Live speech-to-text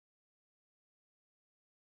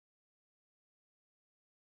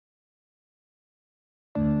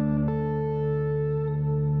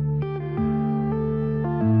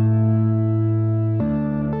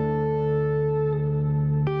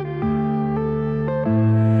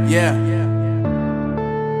Yeah.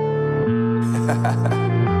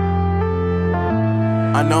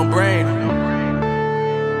 Unknown Brain,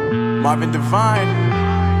 Marvin Divine.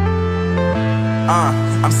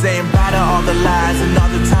 I'm saying bye to all the lies and all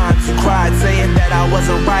the times you cried, saying that I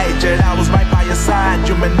wasn't right, yet I was right by your side.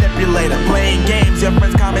 You manipulator, playing games, your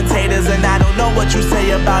friends commentators, and I don't know what you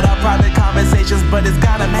say about our private conversations, but it's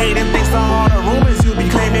got them hating. Thanks to all the rumors you be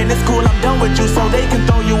claiming. It's cool, I'm done with you, so they can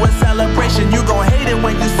throw you a celebration. You gon' hate it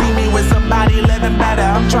when you see me with somebody living better.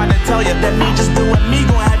 I'm trying to tell you that me just doing me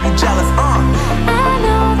gon' have you jealous. I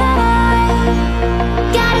know that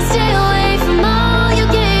I gotta stay away from all your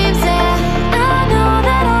games, yeah. I know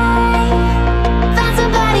that I found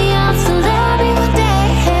somebody else to love me one day,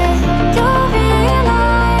 yeah. You'll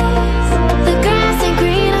realize the grass ain't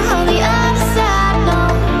greener on the other side, no.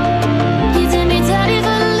 You did me dirty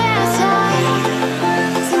for the last time,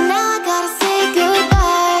 so now I gotta say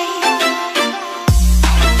goodbye.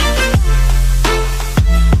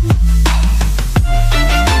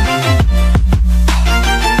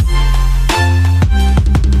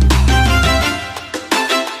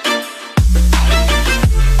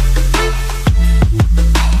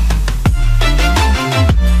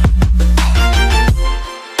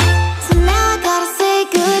 So now I gotta say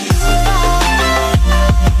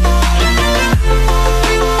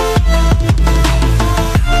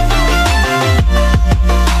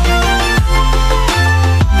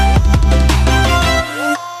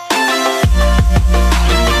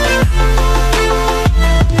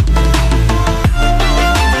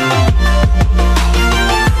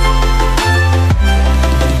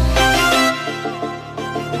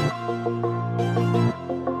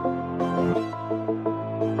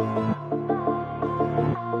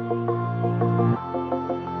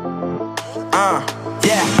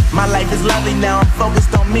Yeah, my life is lovely now, I'm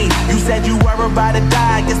focused on me. You said you were about to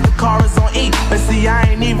die, I guess the car is on E. But see, I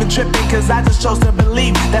ain't even tripping, cause I just chose to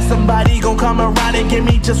believe that somebody gon' come around and give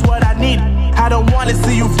me just what I need. I don't wanna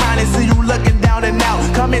see you frowning, see you looking down and out,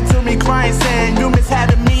 coming to me crying, saying you miss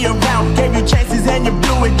having me around. Gave you chances and you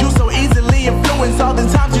blew it, you so easily influenced all the